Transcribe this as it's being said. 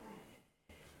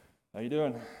How you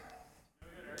doing?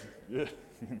 Good.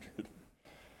 Good.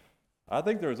 I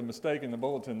think there was a mistake in the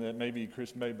bulletin that maybe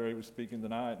Chris Mayberry was speaking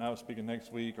tonight and I was speaking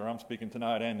next week, or I'm speaking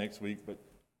tonight and next week, but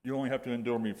you only have to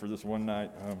endure me for this one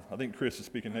night. I think Chris is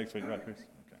speaking next week, right, Chris?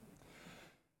 Okay.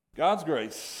 God's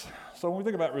grace. So when we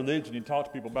think about religion, you talk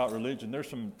to people about religion, there's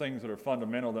some things that are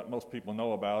fundamental that most people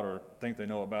know about or think they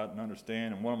know about and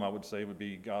understand, and one of them I would say would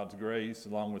be God's grace,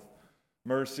 along with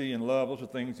mercy and love. Those are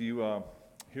things you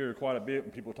hear quite a bit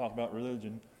when people talk about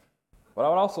religion. But I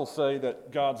would also say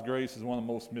that God's grace is one of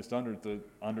the most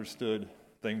misunderstood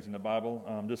things in the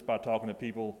Bible. Just by talking to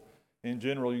people in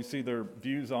general, you see their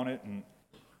views on it, and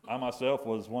I myself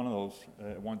was one of those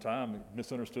at one time,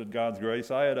 misunderstood God's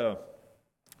grace. I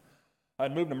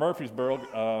had moved to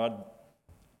Murfreesboro.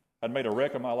 I'd made a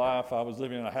wreck of my life. I was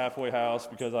living in a halfway house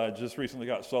because I had just recently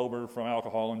got sober from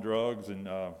alcohol and drugs, and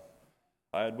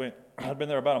I'd been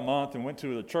there about a month and went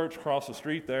to the church across the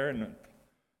street there, and the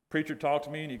preacher talked to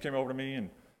me, and he came over to me and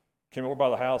came over by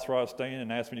the house where I was staying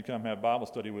and asked me to come have Bible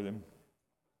study with him.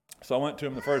 So I went to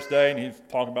him the first day, and he was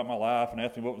talking about my life and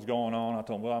asked me what was going on. I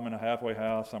told him, well, I'm in a halfway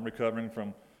house. I'm recovering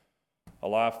from a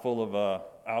life full of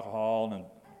alcohol and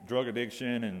drug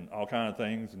addiction and all kinds of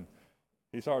things. And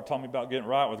he started talking me about getting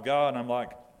right with God, and I'm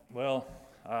like, well,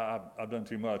 I've done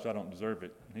too much. I don't deserve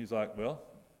it. And he's like, well,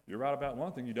 you're right about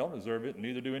one thing. You don't deserve it, and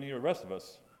neither do any of the rest of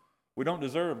us. We don't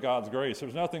deserve God's grace.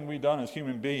 There's nothing we've done as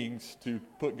human beings to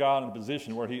put God in a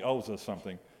position where he owes us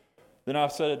something. Then I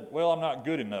said, well, I'm not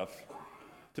good enough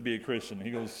to be a Christian.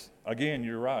 He goes, again,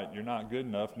 you're right. You're not good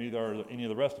enough. Neither are any of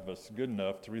the rest of us good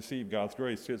enough to receive God's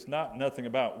grace. It's not nothing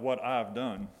about what I've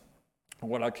done or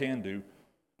what I can do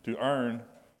to earn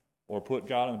or put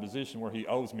God in a position where he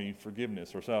owes me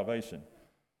forgiveness or salvation.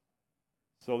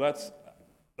 So that's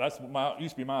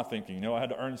used to be my thinking. You know, I had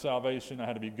to earn salvation. I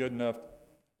had to be good enough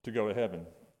to go to heaven.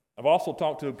 I've also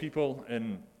talked to people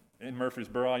in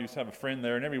Murfreesboro. I used to have a friend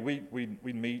there, and every week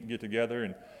we'd meet and get together,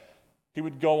 and he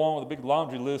would go on with a big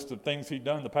laundry list of things he'd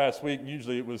done in the past week, and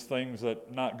usually it was things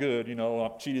that not good. You know,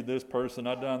 I've cheated this person,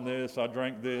 I've done this, I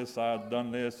drank this, I've done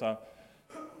this.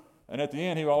 And at the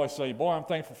end, he would always say, boy, I'm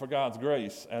thankful for God's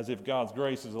grace, as if God's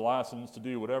grace is a license to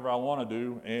do whatever I want to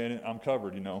do, and I'm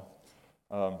covered, you know.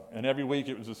 And every week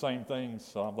it was the same thing,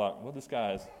 so I'm like, well,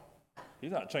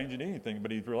 he's not changing anything,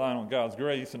 but he's relying on God's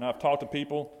grace. And I've talked to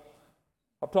people.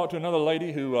 I've talked to another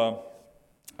lady who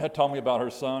had told me about her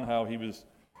son, how he was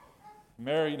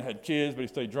married and had kids, but he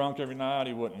stayed drunk every night.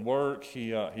 He wouldn't work. He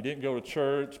didn't go to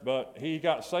church, but he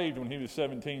got saved when he was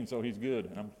 17, so he's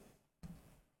good. And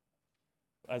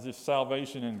as if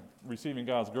salvation and receiving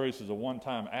God's grace is a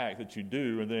one-time act that you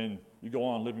do, and then you go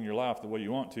on living your life the way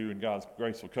you want to, and God's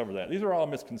grace will cover that. These are all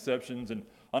misconceptions and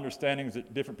understandings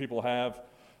that different people have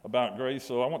about grace.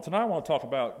 So tonight I want to talk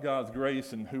about God's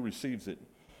grace and who receives it.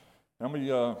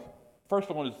 First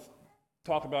I want to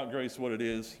talk about grace, what it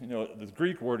is. You know, the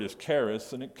Greek word is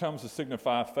charis, and it comes to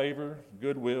signify favor,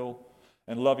 goodwill,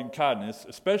 and loving kindness,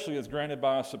 especially as granted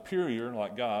by a superior,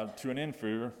 like God, to an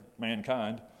inferior,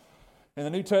 mankind. In the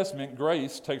New Testament,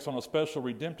 grace takes on a special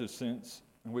redemptive sense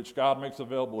in which God makes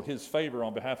available his favor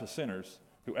on behalf of sinners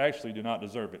who actually do not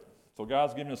deserve it. So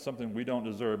God's giving us something we don't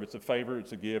deserve. It's a favor,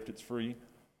 it's a gift, it's free.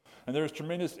 And there is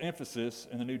tremendous emphasis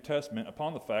in the New Testament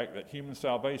upon the fact that human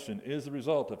salvation is the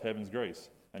result of heaven's grace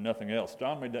and nothing else.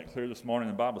 John made that clear this morning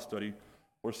in Bible study.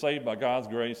 We're saved by God's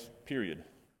grace, period.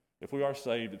 If we are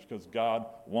saved, it's because God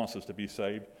wants us to be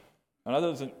saved. And that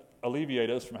doesn't alleviate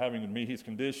us from having to meet his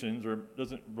conditions, or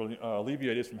doesn't really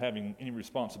alleviate us from having any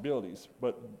responsibilities.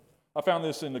 But I found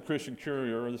this in the Christian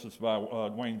Courier. This is by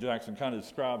Wayne Jackson. Kind of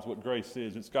describes what grace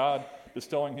is. It's God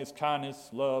bestowing his kindness,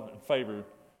 love, and favor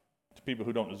to people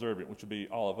who don't deserve it, which would be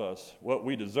all of us. What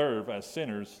we deserve as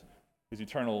sinners is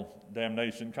eternal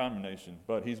damnation, condemnation.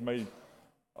 But he's made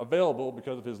available,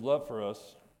 because of his love for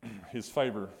us, his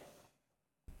favor.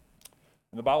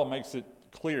 And the Bible makes it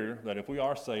clear that if we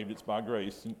are saved, it's by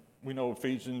grace. And we know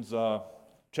Ephesians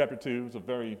chapter 2 is a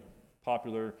very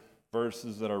popular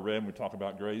verses that are read when we talk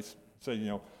about grace. Say, you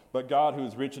know, but God, who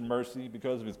is rich in mercy,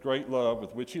 because of his great love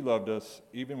with which he loved us,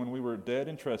 even when we were dead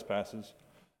in trespasses,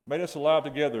 made us alive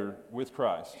together with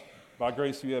Christ. By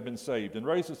grace you have been saved, and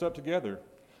raised us up together,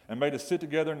 and made us sit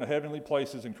together in the heavenly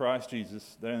places in Christ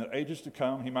Jesus, that in the ages to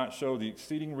come he might show the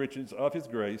exceeding riches of his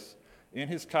grace in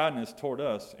his kindness toward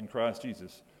us in Christ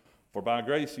Jesus. For by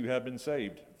grace you have been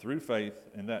saved, through faith,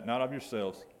 and that not of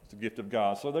yourselves, it's a gift of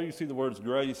God. So there you see the words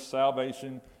grace,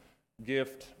 salvation,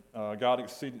 gift, God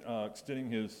extending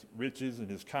his riches and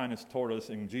his kindness toward us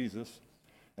in Jesus.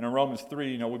 And in Romans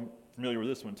 3, you know, we're familiar with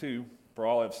this one too. For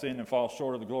all have sinned and fall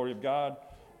short of the glory of God,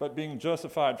 but being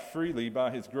justified freely by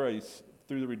his grace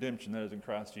through the redemption that is in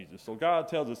Christ Jesus. So God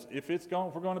tells us if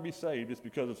we're going to be saved, it's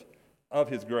because of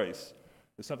his grace.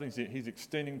 It's something he's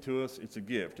extending to us. It's a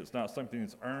gift. It's not something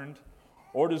that's earned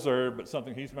or deserved, but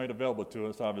something he's made available to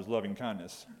us out of his loving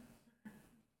kindness.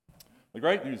 The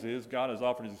great news is God has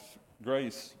offered his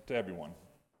grace to everyone.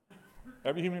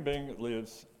 Every human being that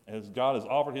lives, as God has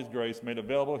offered his grace, made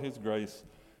available his grace,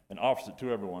 and offers it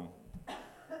to everyone.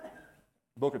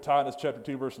 The book of Titus, chapter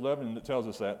 2, verse 11, it tells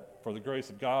us that, for the grace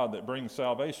of God that brings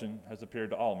salvation has appeared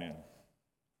to all men.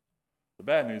 The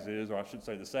bad news is, or I should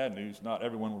say the sad news, not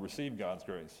everyone will receive God's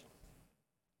grace.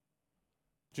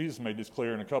 Jesus made this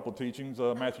clear in a couple of teachings.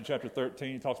 Matthew chapter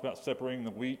 13, he talks about separating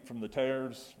the wheat from the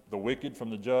tares, the wicked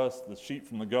from the just, the sheep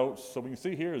from the goats. So we can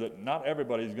see here that not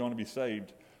everybody is going to be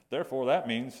saved. Therefore, that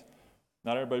means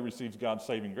not everybody receives God's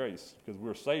saving grace, because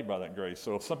we're saved by that grace.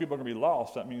 So if some people are going to be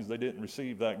lost, that means they didn't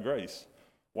receive that grace.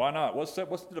 Why not? What's the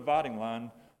dividing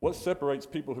line? What separates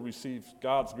people who receive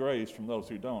God's grace from those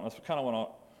who don't? That's kind of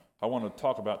what I want to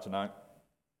talk about tonight.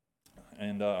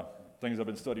 And things I've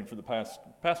been studying for the past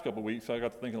couple of weeks. So I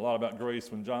got to thinking a lot about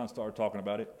grace when John started talking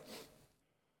about it.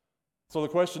 So the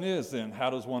question is then,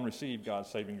 how does one receive God's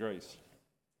saving grace?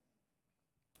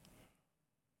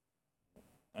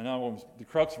 And now the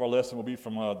crux of our lesson will be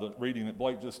from the reading that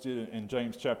Blake just did in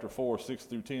James chapter 4, 6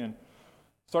 through 10.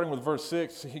 Starting with verse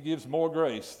 6, he gives more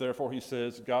grace. Therefore, he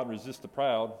says, God resists the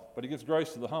proud, but he gives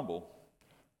grace to the humble.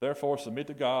 Therefore, submit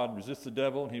to God, resist the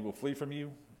devil, and he will flee from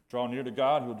you. Draw near to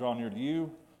God, he will draw near to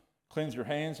you. Cleanse your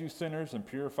hands, you sinners, and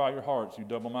purify your hearts, you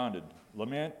double-minded.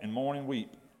 Lament and mourn and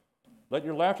weep. Let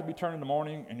your laughter be turned into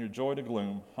mourning and your joy to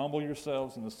gloom. Humble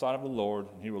yourselves in the sight of the Lord,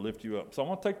 and he will lift you up. So I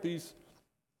want to take these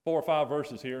 4 or 5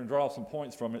 verses here and draw some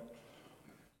points from it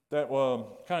that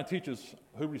kind of teaches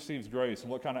who receives grace and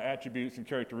what kind of attributes and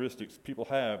characteristics people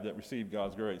have that receive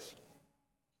God's grace.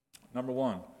 Number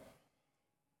 1,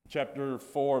 chapter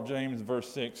 4 of James, verse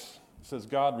 6, says,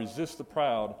 God resists the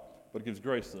proud, but gives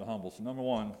grace to the humble. So number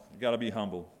 1, you've got to be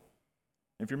humble.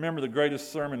 If you remember the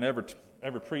greatest sermon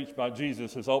ever preached by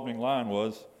Jesus, his opening line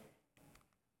was,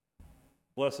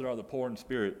 blessed are the poor in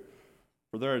spirit,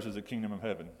 for theirs is the kingdom of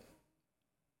heaven.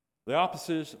 The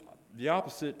opposite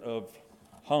of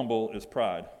humble is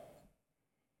pride.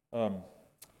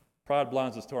 Pride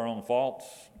blinds us to our own faults.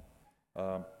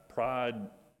 Pride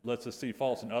lets us see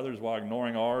faults in others while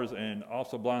ignoring ours, and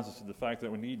also blinds us to the fact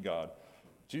that we need God.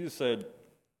 Jesus said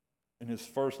in his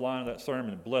first line of that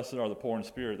sermon, blessed are the poor in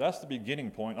spirit. That's the beginning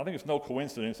point. I think it's no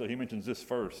coincidence that he mentions this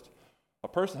first. A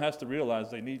person has to realize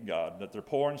they need God, that they're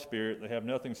poor in spirit, they have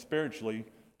nothing spiritually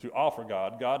to offer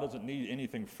God. God doesn't need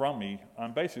anything from me.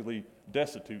 I'm basically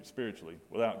destitute spiritually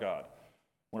without God.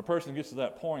 When a person gets to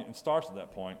that point and starts at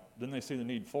that point, then they see the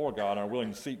need for God and are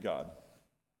willing to seek God.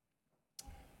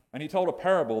 And he told a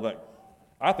parable that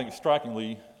I think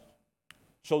strikingly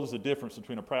shows us the difference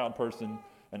between a proud person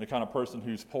and the kind of person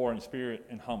who's poor in spirit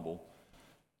and humble.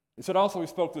 He said also he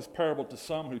spoke this parable to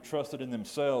some who trusted in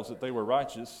themselves that they were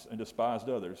righteous and despised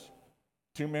others.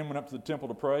 2 men went up to the temple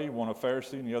to pray, one a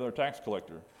Pharisee and the other a tax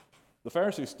collector. The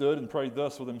Pharisee stood and prayed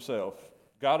thus with himself,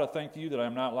 God, I thank you that I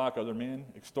am not like other men,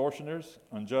 extortioners,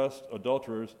 unjust,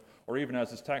 adulterers, or even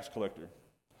as this tax collector.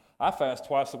 I fast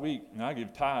twice a week, and I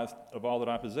give tithes of all that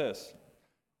I possess.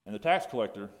 And the tax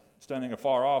collector, standing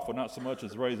afar off, would not so much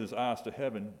as raise his eyes to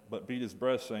heaven, but beat his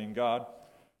breast, saying, God,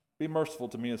 be merciful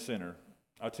to me, a sinner.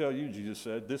 I tell you, Jesus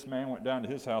said, this man went down to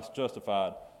his house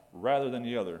justified, rather than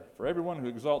the other. For everyone who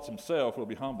exalts himself will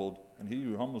be humbled, and he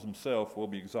who humbles himself will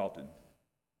be exalted.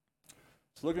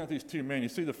 So looking at these 2 men, you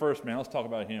see the first man, let's talk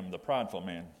about him, the prideful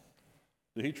man.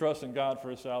 Did he trust in God for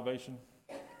his salvation?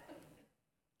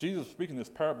 Jesus was speaking this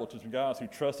parable to some guys who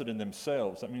trusted in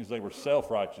themselves. That means they were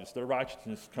self-righteous. Their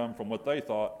righteousness come from what they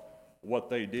thought, what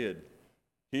they did.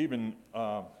 He even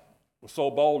was so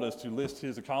bold as to list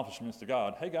his accomplishments to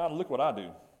God. Hey, God, look what I do.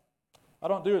 I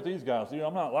don't do what these guys do.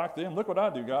 I'm not like them. Look what I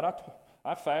do, God.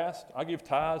 I fast. I give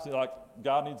tithes. Like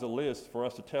God needs a list for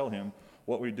us to tell him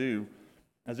what we do,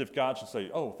 as if God should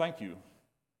say, oh, thank you.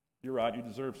 You're right. You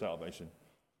deserve salvation.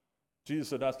 Jesus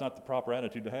said that's not the proper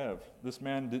attitude to have. This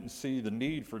man didn't see the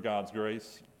need for God's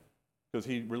grace because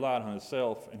he relied on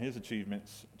himself and his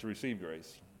achievements to receive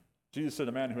grace. Jesus said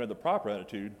the man who had the proper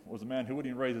attitude was a man who wouldn't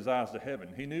even raise his eyes to heaven.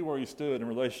 He knew where he stood in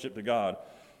relationship to God.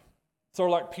 Sort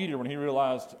of like Peter when he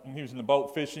realized he was in the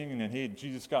boat fishing, and then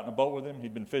Jesus got in a boat with him.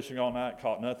 He'd been fishing all night,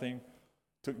 caught nothing.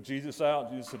 Took Jesus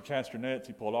out. Jesus said, cast your nets.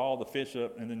 He pulled all the fish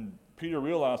up, and then Peter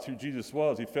realized who Jesus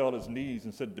was. He fell at his knees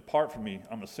and said, depart from me.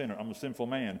 I'm a sinner. I'm a sinful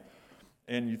man.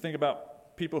 And you think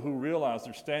about people who realize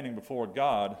they're standing before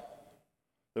God,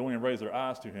 they won't even raise their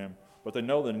eyes to him. but they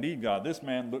know they need God. This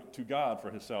man looked to God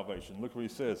for his salvation. Look what he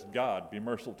says, God, be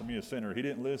merciful to me, a sinner. He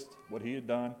didn't list what he had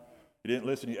done. He didn't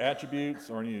list any attributes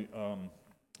or any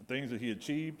things that he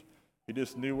achieved. He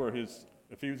just knew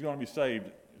if he was going to be saved,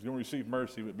 he was going to receive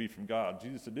mercy, it would be from God.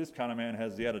 Jesus said, this kind of man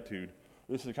has the attitude.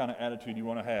 This is the kind of attitude you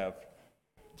want to have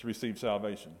to receive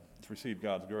salvation, to receive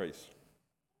God's grace.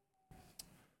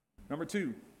 Number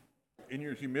 2, in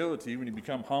your humility, when you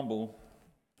become humble,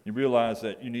 you realize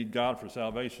that you need God for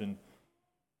salvation.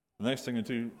 The next thing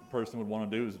a person would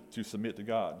want to do is to submit to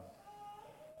God.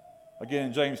 Again,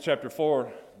 in James chapter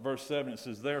 4, verse 7, it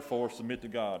says, therefore, submit to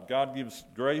God. God gives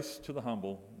grace to the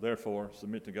humble, therefore,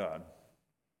 submit to God.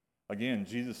 Again,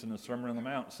 Jesus in the Sermon on the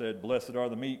Mount said, blessed are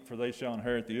the meek, for they shall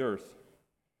inherit the earth.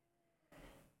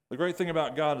 The great thing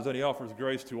about God is that he offers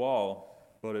grace to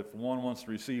all, but if one wants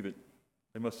to receive it,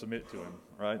 they must submit to him,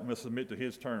 right? They must submit to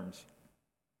his terms.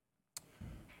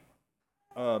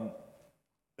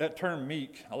 That term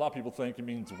meek, a lot of people think it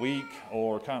means weak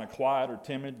or kind of quiet or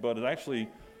timid, but it actually,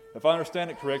 if I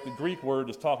understand it correctly, the Greek word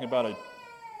is talking about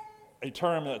a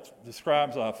term that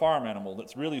describes a farm animal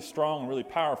that's really strong and really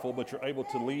powerful, but you're able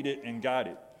to lead it and guide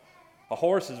it. A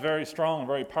horse is very strong and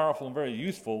very powerful and very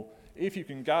useful if you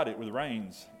can guide it with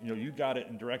reins. You guide it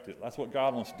and direct it. That's what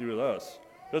God wants to do with us.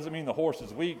 Doesn't mean the horse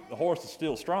is weak. The horse is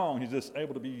still strong. He's just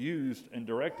able to be used and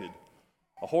directed.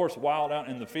 A horse wild out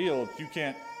in the field you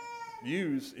can't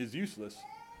use is useless.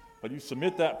 But you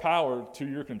submit that power to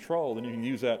your control, then you can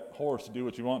use that horse to do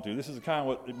what you want to. This is kind of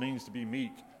what it means to be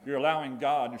meek. You're allowing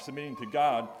God, you're submitting to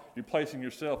God, you're placing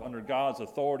yourself under God's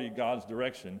authority, God's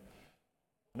direction.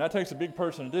 And that takes a big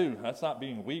person to do. That's not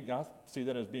being weak. I see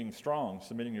that as being strong,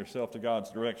 submitting yourself to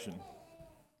God's direction.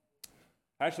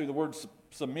 Actually, the word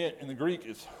submit in the Greek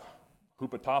is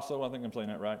hupotasso. I think I'm saying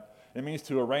that right. It means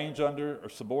to arrange under or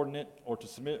subordinate or to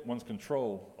submit one's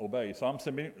control, obey. So I'm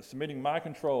submitting my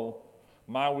control,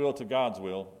 my will to God's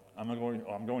will. I'm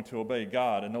going to obey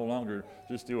God and no longer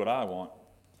just do what I want.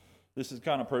 This is the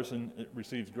kind of person that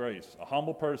receives grace. A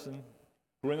humble person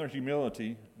who in their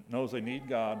humility knows they need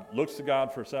God, looks to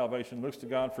God for salvation, looks to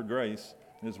God for grace,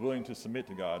 and is willing to submit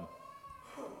to God.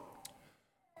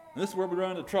 And this is where we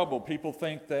run into trouble. People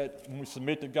think that when we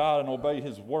submit to God and obey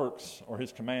his works, or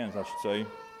his commands, I should say,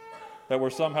 that we're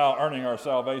somehow earning our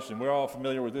salvation. We're all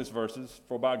familiar with these verses.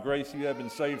 For by grace you have been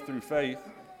saved through faith,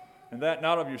 and that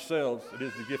not of yourselves, it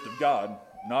is the gift of God,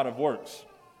 not of works.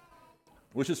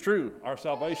 Which is true. Our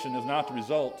salvation is not the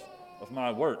result of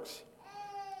my works.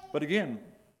 But again,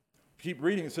 keep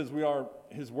reading, it says we are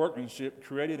his workmanship,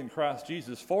 created in Christ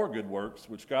Jesus for good works,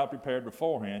 which God prepared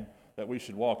beforehand that we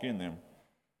should walk in them.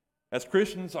 As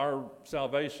Christians, our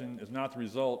salvation is not the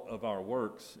result of our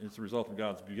works. It's the result of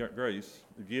God's grace,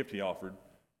 the gift he offered.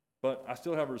 But I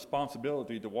still have a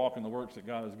responsibility to walk in the works that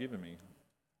God has given me.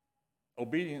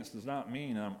 Obedience does not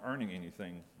mean I'm earning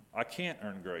anything. I can't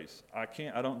earn grace.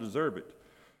 I don't deserve it.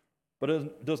 But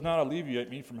it does not alleviate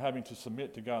me from having to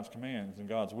submit to God's commands and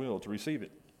God's will to receive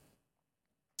it.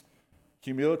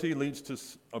 Humility leads to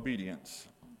obedience.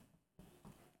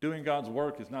 Doing God's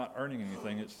work is not earning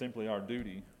anything. It's simply our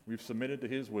duty. We've submitted to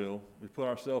his will. We've put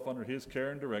ourselves under his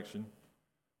care and direction.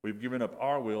 We've given up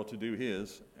our will to do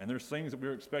his, and there's things that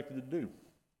we're expected to do.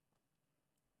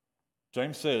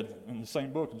 James said in the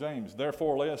same book, James,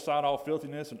 therefore lay aside all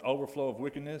filthiness and overflow of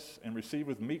wickedness, and receive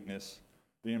with meekness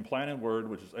the implanted word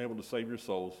which is able to save your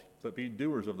souls, but be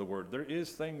doers of the word. There is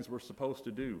things we're supposed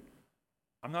to do.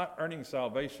 I'm not earning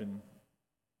salvation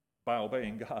by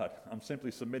obeying God. I'm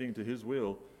simply submitting to his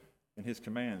will and his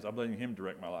commands. I'm letting him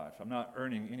direct my life. I'm not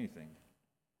earning anything.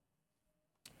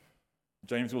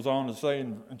 James goes on to say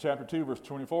in chapter 2, verse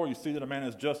 24, you see that a man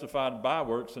is justified by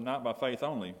works and not by faith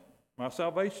only. My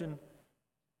salvation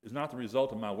is not the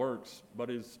result of my works,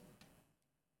 but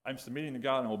I'm submitting to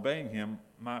God and obeying him.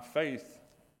 My faith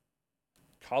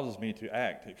causes me to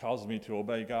act. It causes me to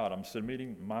obey God. I'm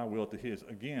submitting my will to his.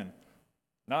 Again,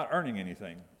 not earning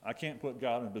anything. I can't put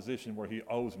God in a position where he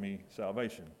owes me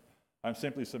salvation. I'm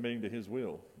simply submitting to his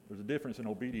will. There's a difference in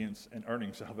obedience and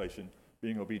earning salvation,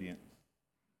 being obedient.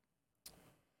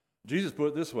 Jesus put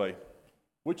it this way,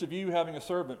 which of you having a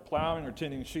servant plowing or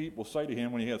tending sheep will say to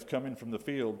him when he has come in from the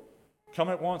field, come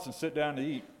at once and sit down to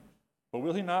eat? But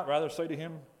will he not rather say to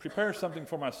him, prepare something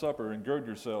for my supper and gird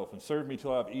yourself and serve me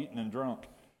till I have eaten and drunk,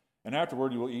 and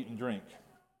afterward you will eat and drink?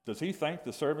 Does he thank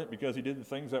the servant because he did the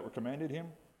things that were commanded him?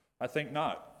 I think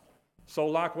not. So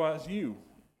likewise you,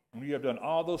 when you have done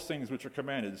all those things which are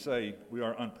commanded, say, we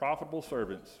are unprofitable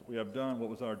servants. We have done what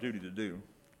was our duty to do.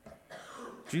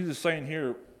 Jesus is saying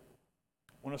here,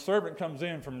 when a servant comes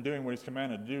in from doing what he's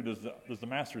commanded to do, does the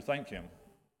master thank him?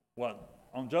 Well,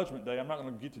 on Judgment Day, I'm not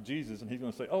going to get to Jesus and he's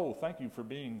going to say, oh, thank you for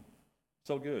being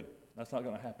so good. That's not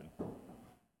going to happen.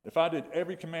 If I did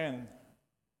every command,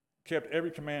 kept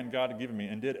every command God had given me,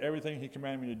 and did everything He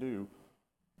commanded me to do,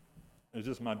 it's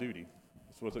just my duty.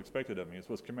 It's what's expected of me. It's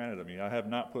what's commanded of me. I have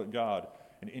not put God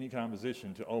in any kind of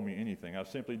position to owe me anything. I'm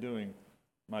simply doing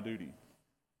my duty.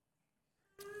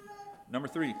 Number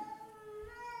 3,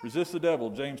 resist the devil.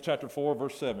 James chapter 4,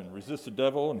 verse 7. Resist the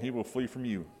devil, and he will flee from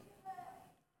you.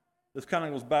 This kind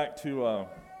of goes back to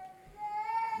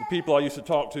the people I used to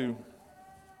talk to.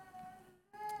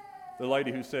 The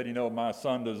lady who said, my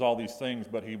son does all these things,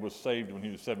 but he was saved when he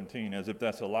was 17, as if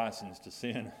that's a license to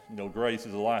sin. Grace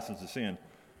is a license to sin.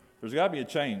 There's got to be a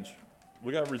change.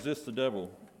 We got to resist the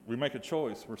devil. We make a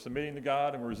choice. We're submitting to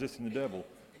God and we're resisting the devil.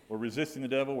 We're resisting the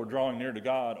devil, we're drawing near to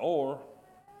God, or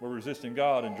we're resisting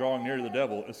God and drawing near to the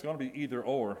devil. It's going to be either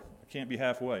or. It can't be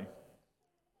halfway.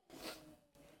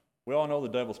 We all know the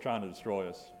devil's trying to destroy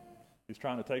us. He's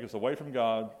trying to take us away from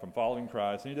God, from following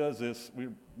Christ. And he does this.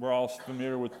 We're all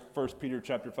familiar with 1 Peter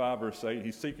chapter 5, verse 8.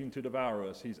 He's seeking to devour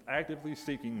us. He's actively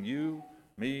seeking you,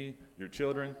 me, your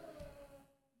children.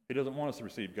 He doesn't want us to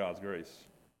receive God's grace.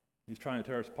 He's trying to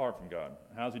tear us apart from God.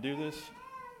 How does he do this?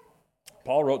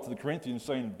 Paul wrote to the Corinthians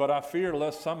saying, "But I fear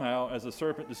lest somehow, as the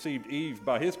serpent deceived Eve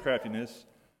by his craftiness,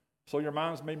 so your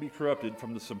minds may be corrupted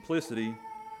from the simplicity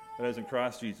that is in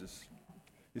Christ Jesus."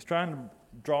 He's trying to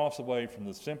draw us away from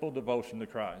the simple devotion to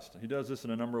Christ. He does this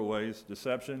in a number of ways: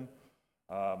 deception,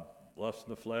 lust of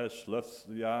the flesh, lust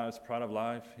of the eyes, pride of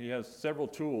life. He has several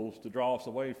tools to draw us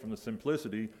away from the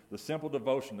simplicity, the simple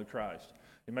devotion to Christ.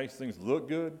 He makes things look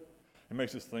good. He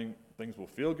makes us think things will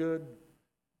feel good.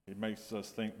 He makes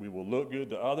us think we will look good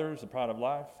to others, the pride of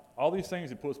life. All these things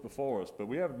he puts before us, but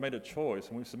we have made a choice.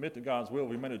 When we submit to God's will,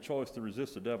 we made a choice to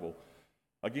resist the devil.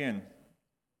 Again,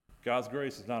 God's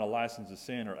grace is not a license to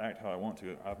sin or act how I want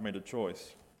to. I've made a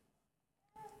choice.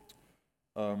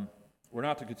 We're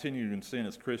not to continue in sin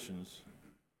as Christians.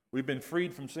 We've been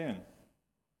freed from sin.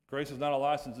 Grace is not a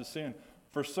license to sin.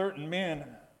 For certain men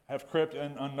have crept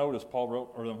in unnoticed, Paul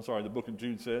wrote, the book of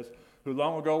Jude says, who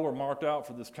long ago were marked out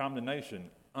for this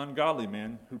condemnation, ungodly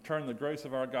men who turn the grace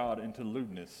of our God into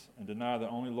lewdness and deny the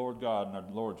only Lord God and our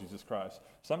Lord Jesus Christ.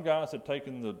 Some guys have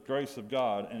taken the grace of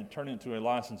God and turned it into a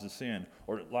license to sin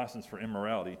or a license for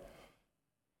immorality.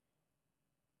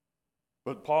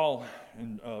 But Paul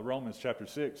in Romans chapter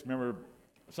 6, remember,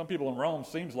 some people in Rome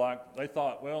seems like they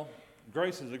thought, well,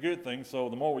 grace is a good thing, so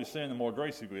the more we sin, the more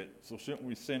grace we get. So shouldn't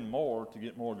we sin more to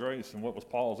get more grace? And what was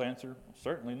Paul's answer?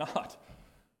 Certainly not.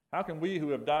 How can we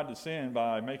who have died to sin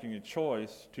by making a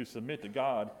choice to submit to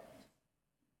God,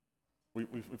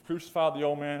 we've crucified the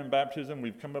old man in baptism,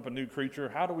 we've come up a new creature,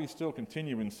 how do we still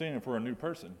continue in sin if we're a new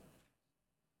person?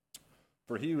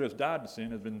 For he who has died to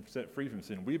sin has been set free from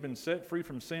sin. We've been set free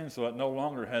from sin so it no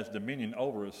longer has dominion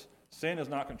over us. Sin is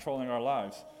not controlling our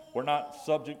lives. We're not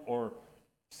subject, or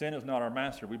sin is not our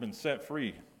master. We've been set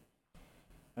free.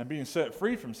 And being set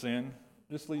free from sin,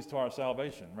 this leads to our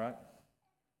salvation, right?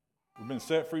 We've been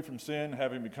set free from sin,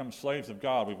 having become slaves of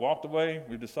God. We've walked away.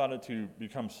 We've decided to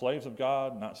become slaves of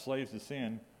God, not slaves to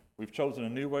sin. We've chosen a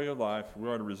new way of life. We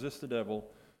are to resist the devil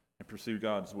and pursue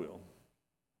God's will.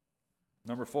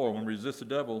 Number 4, when we resist the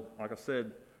devil, like I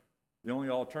said, the only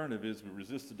alternative is we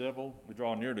resist the devil, we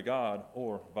draw near to God,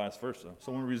 or vice versa.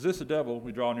 So when we resist the devil,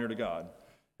 we draw near to God,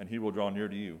 and he will draw near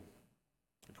to you.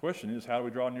 The question is, how do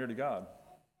we draw near to God?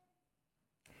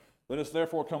 Let us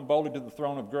therefore come boldly to the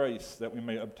throne of grace, that we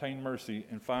may obtain mercy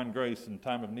and find grace in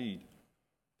time of need.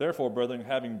 Therefore, brethren,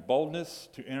 having boldness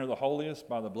to enter the holiest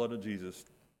by the blood of Jesus,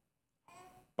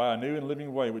 by a new and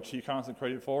living way which he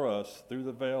consecrated for us through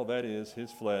the veil, that is,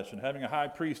 his flesh, and having a high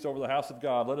priest over the house of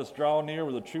God, let us draw near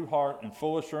with a true heart and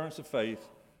full assurance of faith,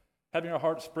 having our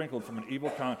hearts sprinkled from an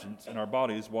evil conscience and our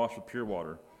bodies washed with pure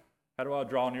water. How do I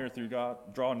draw near to God?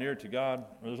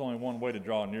 Well, there's only one way to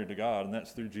draw near to God, and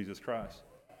that's through Jesus Christ.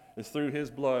 It's through his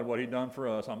blood, what he done for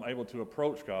us. I'm able to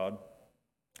approach God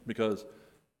because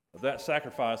of that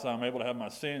sacrifice. I'm able to have my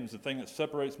sins, the thing that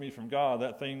separates me from God,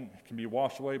 that thing can be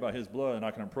washed away by his blood, and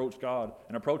I can approach God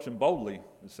and approach him boldly,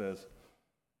 it says.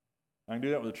 I can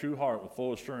do that with a true heart, with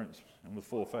full assurance, and with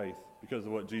full faith because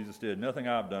of what Jesus did. Nothing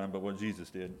I've done, but what Jesus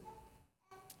did.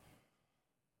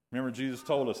 Remember, Jesus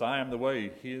told us, I am the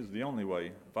way, he is the only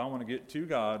way. If I want to get to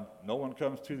God, no one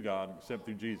comes to God except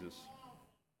through Jesus.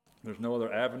 There's no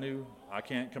other avenue. I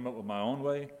can't come up with my own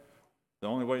way. The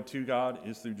only way to God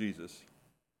is through Jesus.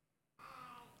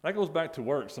 That goes back to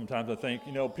works sometimes, I think.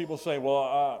 People say,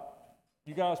 well,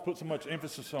 you guys put so much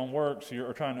emphasis on works, so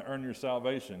you're trying to earn your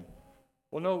salvation.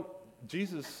 Well, no,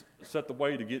 Jesus set the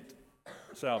way to get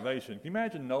salvation. Can you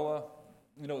imagine Noah?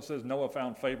 It says Noah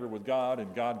found favor with God,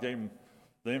 and God gave him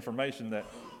the information that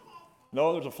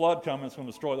No, there's a flood coming that's going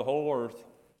to destroy the whole earth,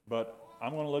 but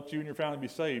I'm going to let you and your family be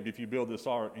saved if you build this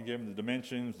ark and give them the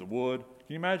dimensions, the wood. Can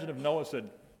you imagine if Noah said,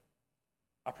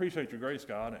 I appreciate your grace,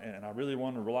 God, and I really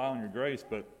want to rely on your grace,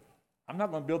 but I'm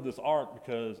not going to build this ark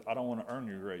because I don't want to earn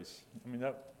your grace. I mean,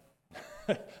 that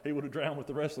he would have drowned with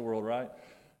the rest of the world, right?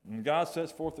 And God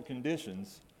sets forth the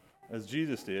conditions as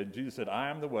Jesus did. Jesus said, I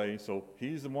am the way, so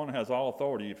he's the one who has all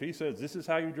authority. If he says, this is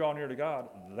how you draw near to God,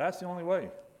 that's the only way.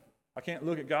 I can't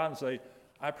look at God and say,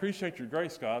 I appreciate your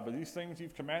grace, God, but these things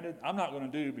you've commanded, I'm not going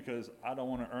to do because I don't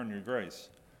want to earn your grace.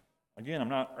 Again, I'm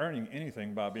not earning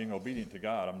anything by being obedient to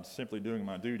God. I'm simply doing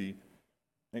my duty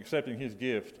and accepting his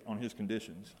gift on his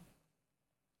conditions.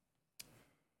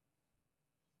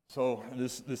 So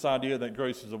this idea that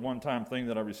grace is a one-time thing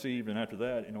that I receive, and after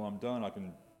that, I'm done. I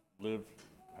can live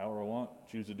however I want,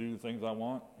 choose to do the things I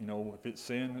want. If it's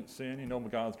sin, it's sin.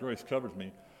 God's grace covers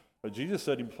me. But Jesus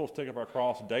said he's supposed to take up our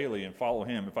cross daily and follow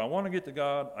him. If I want to get to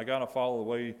God, I got to follow the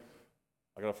way.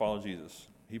 I got to follow Jesus.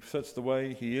 He sets the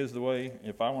way. He is the way.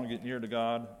 If I want to get near to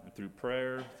God through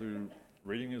prayer, through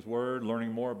reading his word,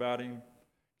 learning more about him,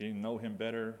 getting to know him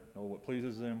better, know what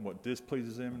pleases him, what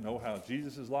displeases him, know how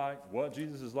Jesus is like, what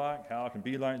Jesus is like, how I can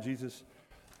be like Jesus,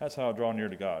 that's how I draw near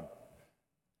to God.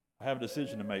 I have a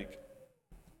decision to make.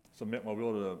 Submit my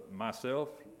will to myself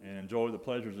and enjoy the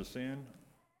pleasures of sin,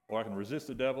 or I can resist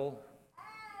the devil,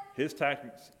 his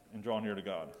tactics, and draw near to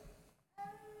God.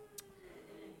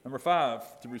 Number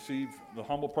 5, to receive the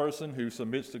humble person who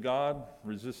submits to God,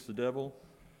 resists the devil.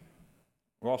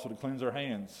 We're also to cleanse our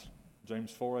hands.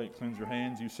 James 4:8, cleanse your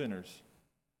hands, you sinners.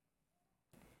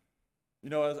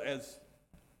 As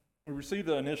we receive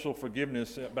the initial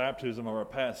forgiveness at baptism of our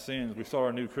past sins, we start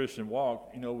our new Christian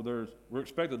walk. We're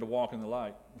expected to walk in the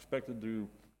light. We're expected to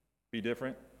be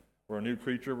different. We're a new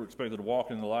creature. We're expected to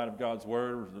walk in the light of God's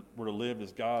word. We're to live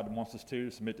as God wants us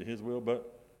to submit to his will.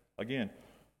 But again,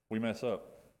 we mess up.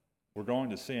 We're going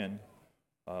to sin.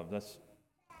 That's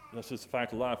just a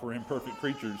fact of life. We're imperfect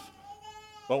creatures.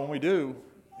 But when we do,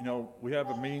 we have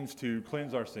a means to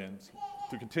cleanse our sins,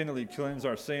 to continually cleanse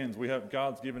our sins.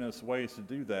 God's given us ways to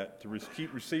do that, to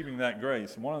keep receiving that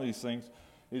grace. And one of these things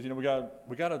is, we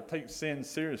got to take sin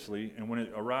seriously, and when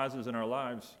it arises in our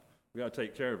lives, we got to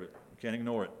take care of it. We can't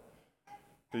ignore it.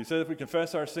 Because he said if we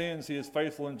confess our sins, he is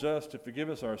faithful and just to forgive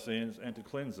us our sins and to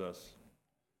cleanse us.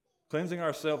 Cleansing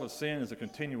ourselves of sin is a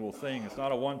continual thing. It's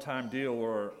not a one-time deal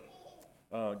where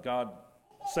God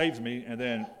saves me, and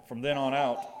then from then on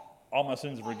out, all my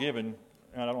sins are forgiven,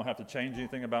 and I don't have to change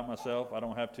anything about myself. I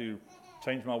don't have to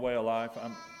change my way of life.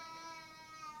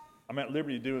 I'm at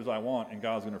liberty to do as I want, and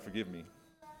God's going to forgive me.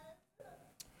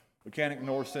 We can't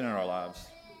ignore sin in our lives.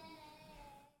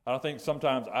 I think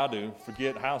sometimes I do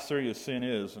forget how serious sin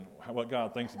is and what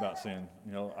God thinks about sin.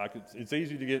 It's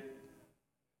easy to get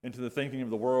into the thinking of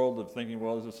the world of thinking,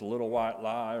 well, is this a little white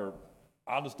lie, or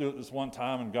I'll just do it this one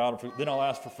time and then I'll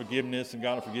ask for forgiveness and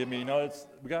God will forgive me.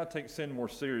 We got to take sin more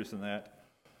serious than that.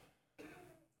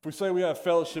 If we say we have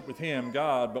fellowship with him,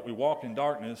 God, but we walk in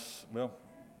darkness, well,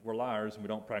 we're liars and we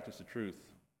don't practice the truth.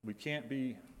 We can't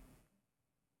be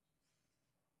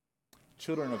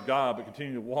children of God but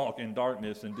continue to walk in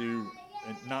darkness and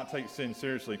not take sin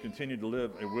seriously, continue to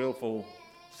live a willful,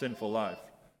 sinful life.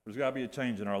 There's got to be a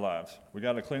change in our lives. We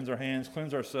got to cleanse our hands,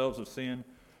 cleanse ourselves of sin.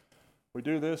 We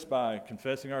do this by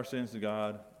confessing our sins to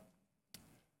God.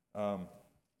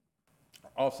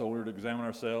 Also, we're to examine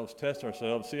ourselves, test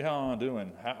ourselves, see how I'm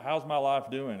doing. How's my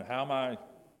life doing? Am I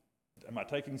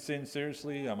taking sin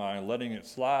seriously? Am I letting it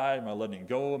slide? Am I letting it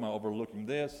go? Am I overlooking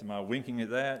this? Am I winking at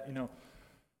that?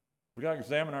 We got to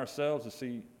examine ourselves to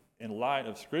see, in light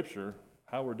of Scripture,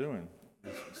 how we're doing.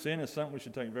 Sin is something we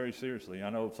should take very seriously. I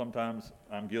know sometimes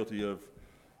I'm guilty of,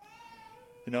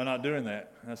 not doing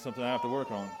that. That's something I have to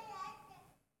work on.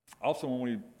 Also, when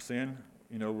we sin,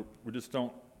 we just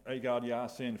don't, hey, God, I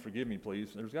sinned, forgive me, please.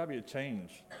 There's got to be a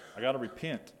change. I got to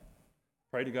repent.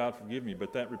 Pray to God, forgive me.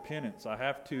 But that repentance, I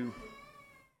have to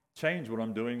change what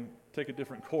I'm doing, take a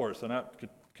different course, and not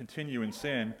continue in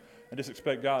sin and just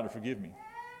expect God to forgive me.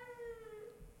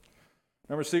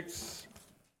 Number 6,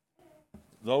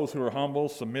 those who are humble,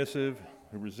 submissive,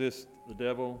 who resist the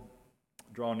devil,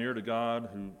 draw near to God,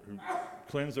 who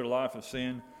cleanse their life of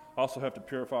sin, also have to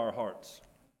purify our hearts.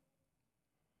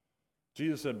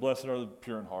 Jesus said, blessed are the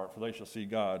pure in heart, for they shall see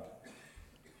God.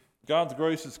 God's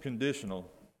grace is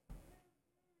conditional,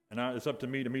 and it's up to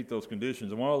me to meet those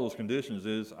conditions. And one of those conditions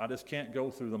is I just can't go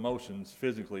through the motions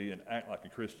physically and act like a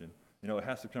Christian. It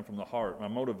has to come from the heart. My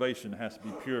motivation has to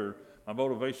be pure. My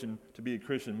motivation to be a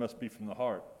Christian must be from the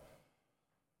heart.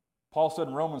 Paul said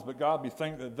in Romans, but God be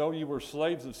thanked that though you were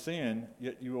slaves of sin,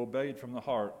 yet you obeyed from the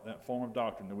heart that form of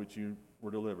doctrine to which you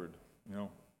were delivered.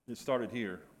 It started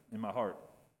here in my heart.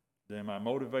 Am I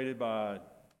motivated by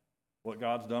what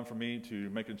God's done for me to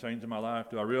make a change in my life?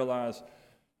 Do I realize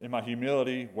in my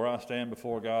humility where I stand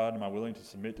before God? Am I willing to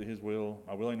submit to His will?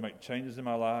 Am I willing to make changes in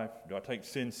my life? Do I take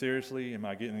sin seriously? Am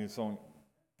I getting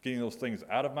those things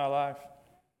out of my life?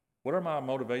 What are my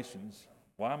motivations?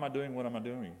 Why am I doing what am I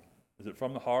doing? Is it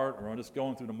from the heart, or am I just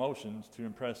going through the motions to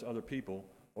impress other people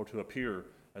or to appear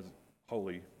as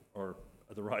holy or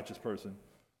as a righteous person?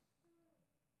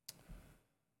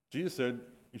 Jesus said,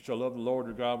 you shall love the Lord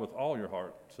your God with all your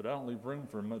heart. So that don't leave room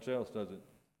for much else, does it?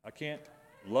 I can't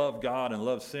love God and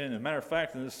love sin. As a matter of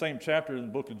fact, in this same chapter in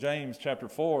the book of James, chapter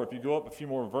 4, if you go up a few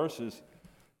more verses,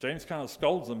 James kind of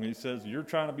scolds them. He says, you're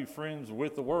trying to be friends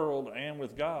with the world and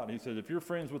with God. He says, if you're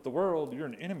friends with the world, you're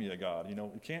an enemy of God.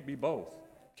 It can't be both.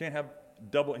 You can't have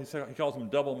double. He calls them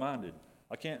double-minded.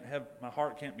 My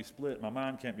heart can't be split. My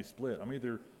mind can't be split. I'm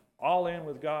either all in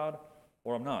with God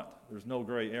or I'm not. There's no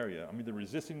gray area. I'm either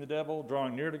resisting the devil,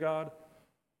 drawing near to God,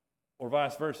 or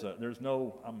vice versa. There's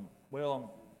no,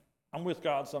 I'm with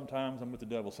God sometimes, I'm with the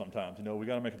devil sometimes. We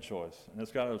got to make a choice. And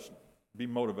it's got to be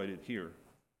motivated here.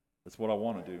 That's what I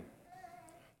want to do.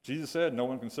 Jesus said no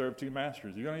one can serve two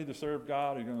masters. You're going to either serve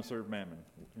God or you're going to serve mammon.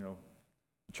 The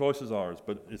choice is ours,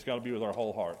 but it's got to be with our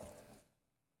whole heart.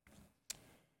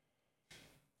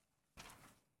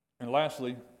 And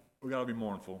lastly, we got to be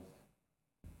mournful.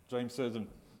 James says in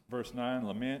verse 9,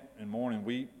 lament and mourn and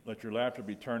weep. Let your laughter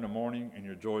be turned to mourning and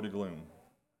your joy to gloom.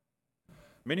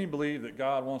 Many believe that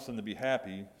God wants them to be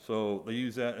happy, so they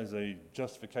use that as a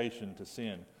justification to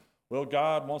sin. Well,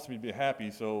 God wants me to be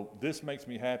happy, so this makes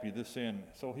me happy, this sin.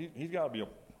 So he's got to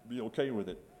be okay with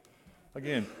it.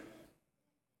 Again,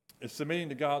 it's submitting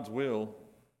to God's will,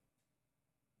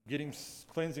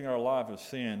 cleansing our life of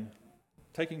sin,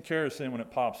 taking care of sin when it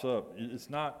pops up. It's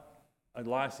not a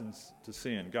license to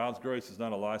sin. God's grace is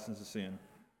not a license to sin.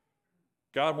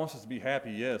 God wants us to be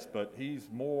happy, yes, but He's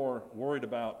more worried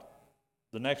about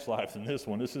the next life than this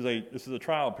one. This is a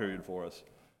trial period for us.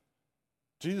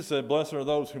 Jesus said, blessed are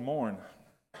those who mourn.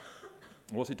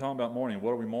 What's He talking about mourning?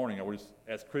 What are we mourning? Are we,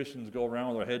 as Christians, go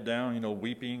around with our head down,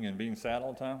 weeping and being sad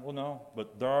all the time? Well, no,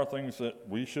 but there are things that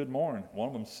we should mourn. One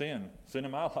of them is sin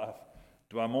in my life.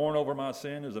 Do I mourn over my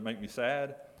sin? Does it make me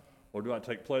sad? Or do I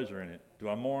take pleasure in it? Do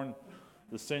I mourn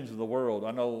the sins of the world? I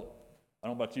don't know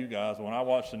about you guys, when I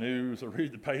watch the news or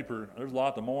read the paper, there's a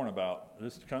lot to mourn about.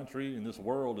 This country and this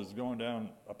world is going down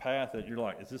a path that you're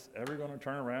like, is this ever going to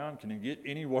turn around? Can it get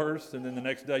any worse? And then the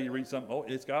next day you read something, oh,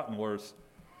 it's gotten worse.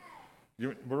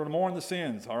 We're going to mourn the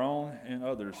sins, our own and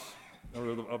others,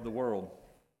 of the world.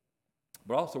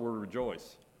 But also we're to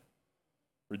rejoice.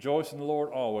 Rejoice in the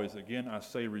Lord always. Again, I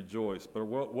say rejoice. But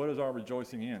what is our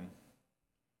rejoicing in?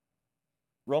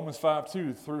 Romans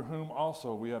 5:2, through whom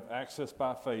also we have access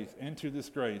by faith into this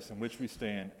grace in which we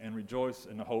stand and rejoice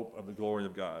in the hope of the glory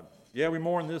of God. Yeah, we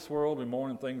mourn this world, we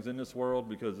mourn things in this world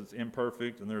because it's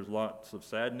imperfect and there's lots of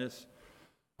sadness.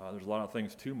 There's a lot of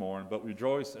things to mourn, but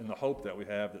rejoice in the hope that we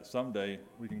have that someday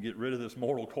we can get rid of this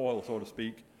mortal coil, so to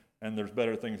speak, and there's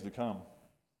better things to come.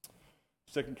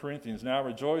 2 Corinthians, now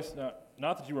rejoice,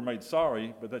 not that you were made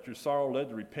sorry, but that your sorrow led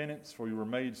to repentance, for you were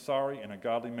made sorry in a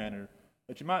godly manner,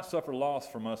 that you might suffer loss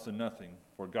from us in nothing.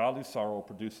 For godly sorrow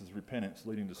produces repentance,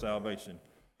 leading to salvation.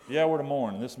 Yeah, we're to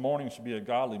mourn. This mourning should be a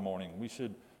godly mourning. We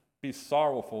should be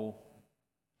sorrowful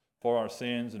for our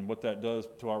sins and what that does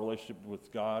to our relationship with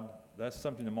God. That's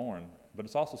something to mourn. But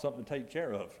it's also something to take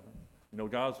care of.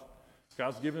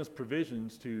 God's given us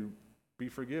provisions to be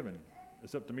forgiven.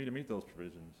 It's up to me to meet those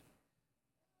provisions.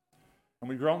 And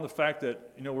we groan the fact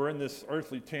that, we're in this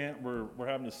earthly tent, we're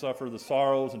having to suffer the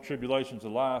sorrows and tribulations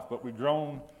of life, but we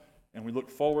groan and we look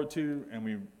forward to and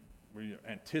we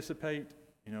anticipate,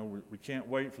 we can't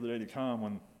wait for the day to come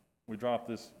when we drop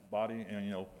this body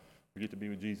and, we get to be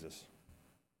with Jesus.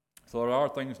 So there are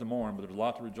things to mourn, but there's a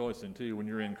lot to rejoice in too when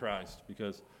you're in Christ,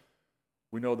 because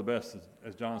we know the best,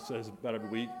 as John says about every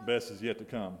week, best is yet to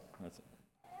come. That's it.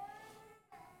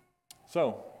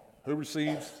 So, who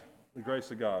receives the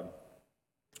grace of God?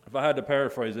 If I had to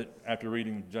paraphrase it after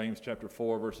reading James chapter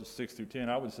 4, verses 6 through 10,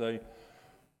 I would say,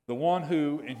 the one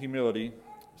who, in humility,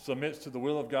 submits to the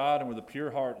will of God and with a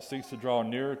pure heart seeks to draw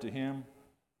nearer to Him,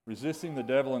 resisting the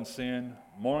devil and sin,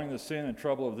 mourning the sin and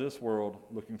trouble of this world,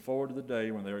 looking forward to the day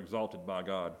when they are exalted by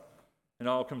God. And it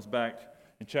all comes back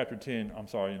in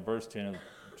in verse 10 of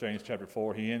James chapter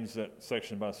 4. He ends that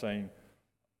section by saying,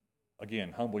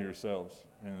 again, humble yourselves,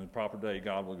 and in the proper day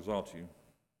God will exalt you.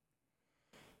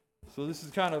 So this is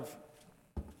kind of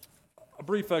a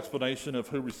brief explanation of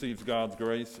who receives God's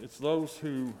grace. It's those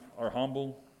who are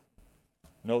humble,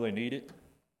 know they need it,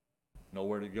 know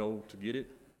where to go to get it,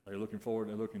 They're looking forward,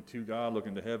 they're looking to God,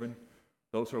 looking to heaven.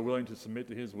 Those who are willing to submit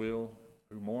to His will,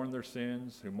 who mourn their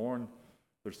sins, who mourn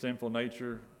their sinful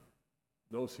nature,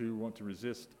 those who want to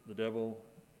resist the devil,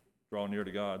 draw near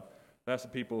to God. That's the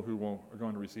people who are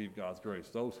going to receive God's grace.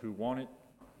 Those who want it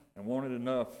and want it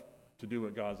enough to do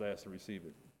what God's asked to receive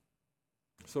it.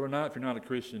 So tonight, if you're not a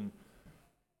Christian,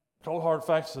 cold hard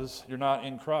facts is you're not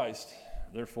in Christ.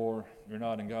 Therefore, you're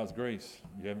not in God's grace.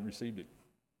 You haven't received it.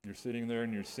 You're sitting there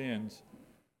in your sins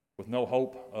with no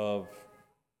hope of,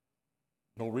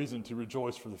 no reason to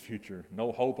rejoice for the future,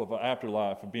 no hope of an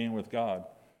afterlife, of being with God.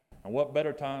 And what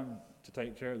better time to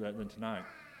take care of that than tonight?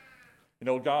 You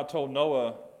know, God told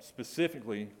Noah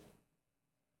specifically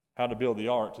how to build the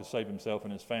ark to save himself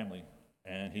and his family.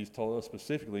 And He's told us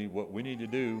specifically what we need to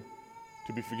do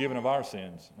to be forgiven of our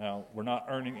sins. Now, we're not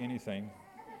earning anything.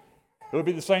 It would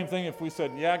be the same thing if we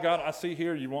said, yeah, God, I see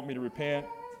here you want me to repent.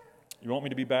 You want me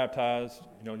to be baptized.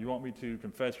 You want me to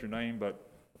confess your name. But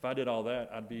if I did all that,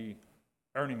 I'd be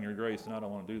earning your grace, and I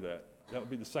don't want to do that. That would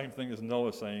be the same thing as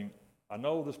Noah saying, I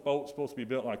know this boat's supposed to be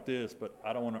built like this, but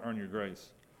I don't want to earn your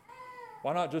grace.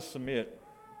 Why not just submit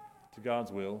to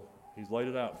God's will? He's laid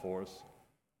it out for us.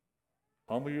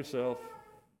 Humble yourself,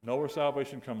 know where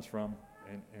salvation comes from,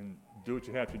 and do what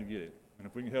you have to get it. And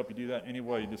if we can help you do that in any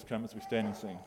way, just come as we stand and sing.